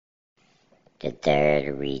The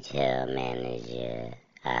third retail manager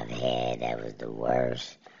I've had that was the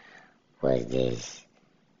worst was this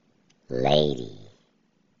lady.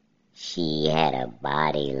 She had a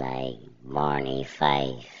body like Barney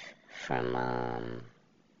Fife from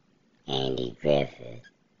Andy Griffith,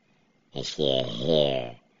 and she had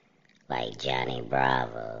hair like Johnny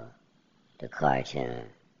Bravo, the cartoon.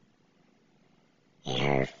 And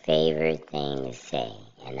her favorite thing to say,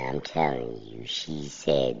 and I'm telling you, she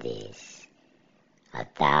said this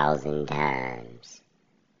 1,000 times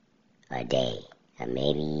a day, or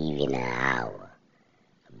maybe even an hour.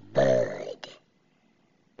 Bud.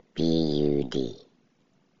 B-U-D.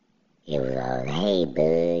 It was all, hey,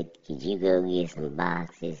 Bud, could you go get some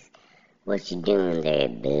boxes? What you doing there,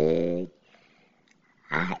 Bud?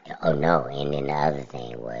 Oh, no, and then the other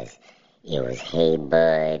thing was, it was, hey,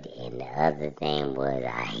 Bud, and the other thing was,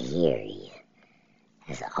 I hear you.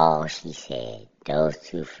 That's all she said. Those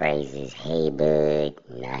two phrases, hey, Bud,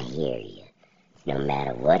 and I hear you. No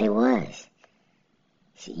matter what it was.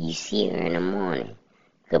 You see her in the morning.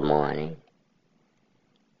 Good morning.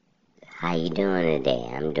 How you doing today?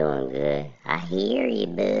 I'm doing good. I hear you,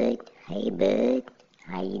 Bud. Hey, Bud.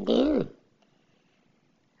 How you doing?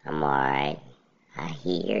 I'm alright. I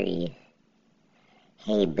hear you.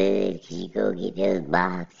 Hey, Bud, could you go get those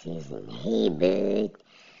boxes? And hey, Bud.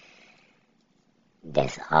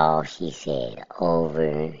 That's all she said over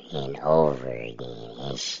and over again.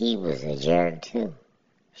 And she was a jerk, too.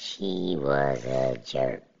 She was a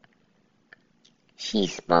jerk. She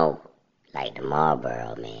smoked like the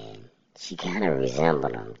Marlboro Man. She kind of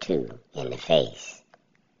resembled him, too, in the face.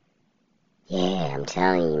 Yeah, I'm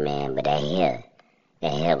telling you, man, but that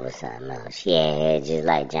hair was something else. She had hair just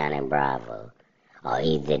like Johnny Bravo. Or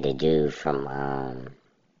either the dude from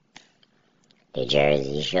the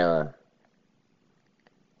Jersey Shore.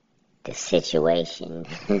 The Situation,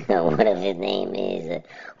 whatever his name is,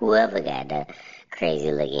 whoever got that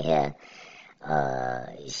crazy looking hair.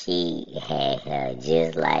 She had hair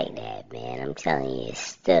just like that, man. I'm telling you, it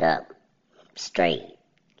stood up straight,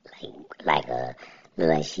 looked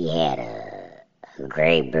like she had a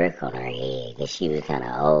gray brick on her head, because she was kind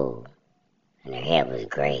of old, and her hair was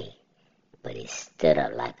gray, but it stood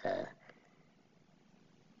up like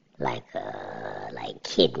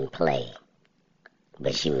Kid and Play.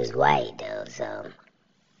 But she was white, though, so,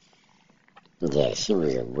 yeah, she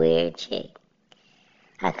was a weird chick.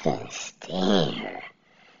 I couldn't stand her.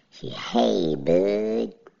 Hey,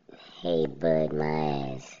 Bud. Hey, Bud,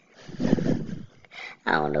 my ass.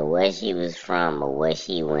 I don't know where she was from or where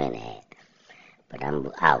she went at, but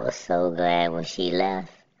I was so glad when she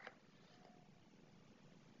left.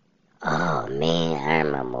 Oh, man, I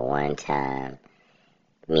remember one time,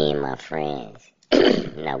 me and my friends,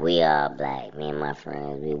 now we all black, me and my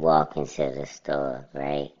friends, we walk into the store,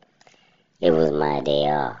 right? It was my day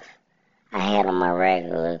off. I had on my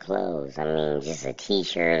regular clothes. I mean, just a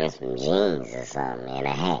t-shirt and some jeans or something and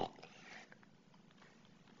a hat.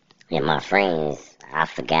 And my friends, I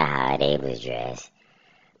forgot how they was dressed,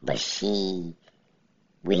 but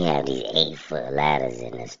we have these 8-foot ladders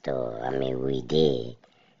in the store. I mean, we did.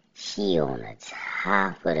 She on the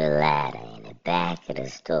top of the ladder in the back of the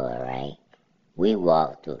store, right? We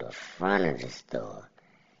walked through the front of the store.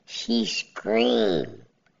 She screamed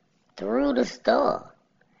through the store.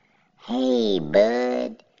 Hey,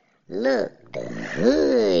 Bud, look, the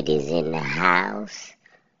hood is in the house.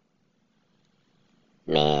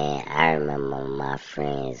 Man, I remember my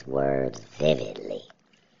friend's words vividly.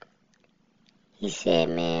 He said,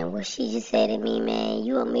 man, what she just said to me, man,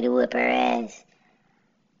 you want me to whip her ass?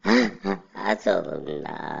 I told him,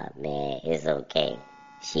 nah, man, it's okay.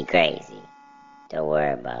 She crazy. Don't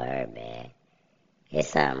worry about her, man. There's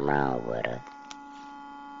something wrong with her.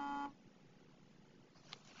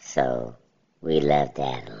 So, we left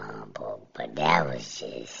that alone, but that was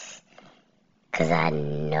just, cause I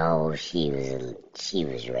know she was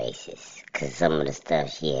racist, cause some of the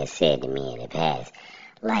stuff she had said to me in the past,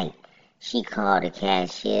 like, she called a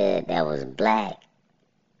cashier that was black,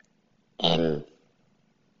 and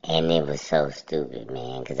it was so stupid,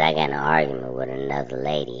 man, cause I got in an argument with another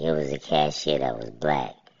lady. It was a cashier that was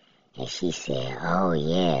black, and she said, oh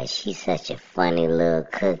yeah, she's such a funny little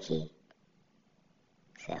cookie.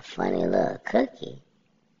 A funny little cookie.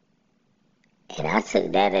 And I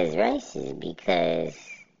took that as racist because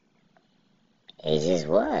it just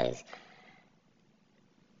was.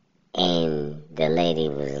 And the lady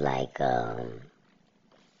was like,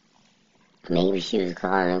 maybe she was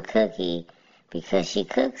calling him Cookie because she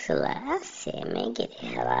cooks a lot. I said, man, get the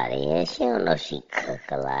hell out of here. She don't know she cook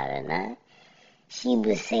a lot or not. She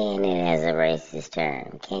was saying it as a racist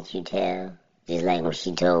term. Can't you tell? Just like when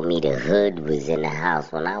she told me the hood was in the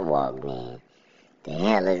house when I walked in. The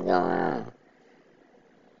hell is going on?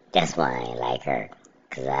 That's why I ain't like her.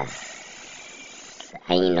 Cause I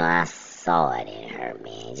saw it in her,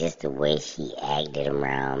 man. Just the way she acted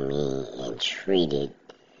around me and treated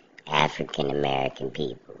African American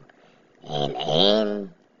people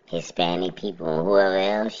and Hispanic people and whoever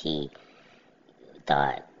else she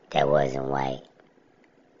thought that wasn't white.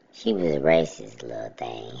 She was a racist little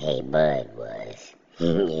thing. Hey, Bud was.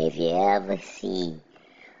 If you ever see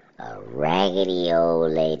a raggedy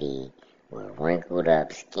old lady with wrinkled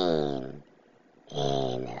up skin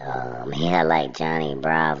and hair like Johnny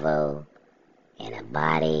Bravo and a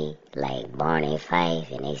body like Barney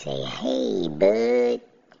Fife, and they say, "Hey, Bud,"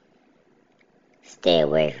 stay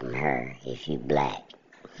away from her if you black.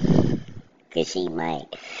 Cause she might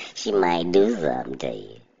do something to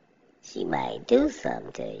you. She might do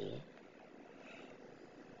something to you.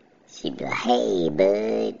 She be like, "Hey,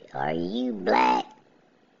 Bud, are you black?"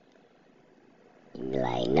 You be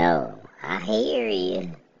like, "No, I hear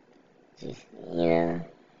you." Just,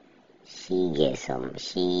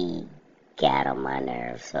 she got on my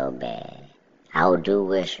nerves so bad. I do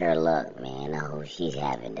wish her luck, man. I hope she's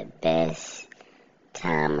having the best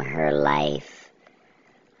time of her life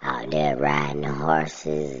out there riding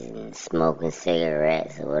horses and smoking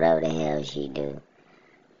cigarettes or whatever the hell she do.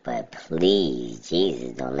 But please,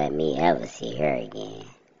 Jesus, don't let me ever see her again.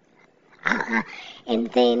 And the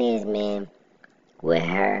thing is, man, with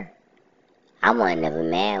her, I wasn't never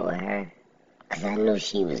mad with her. Because I knew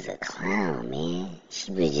she was a clown, man.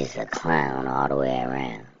 She was just a clown all the way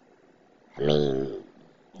around. I mean,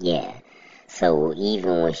 yeah. So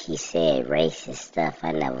even when she said racist stuff,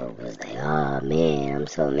 I never was like, "Oh, man, I'm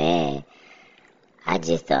so mad." I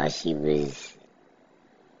just thought she was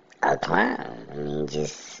a clown. I mean,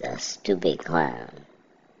 just a stupid clown.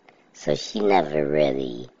 So she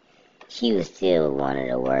was still one of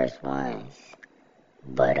the worst ones.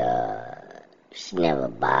 But, she never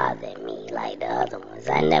bothered me like the other ones.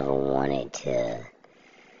 I never wanted to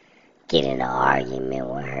get in an argument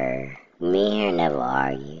with her. Me and her never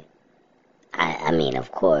argued. I mean,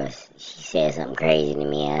 of course, she said something crazy to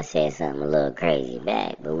me, I said something a little crazy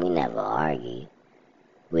back, but we never argued.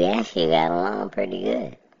 We actually got along pretty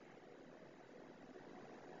good.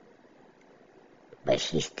 But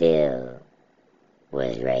she still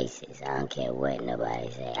was racist. I don't care what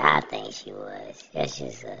nobody say. I think she was. That's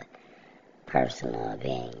just a personal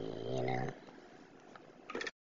opinion,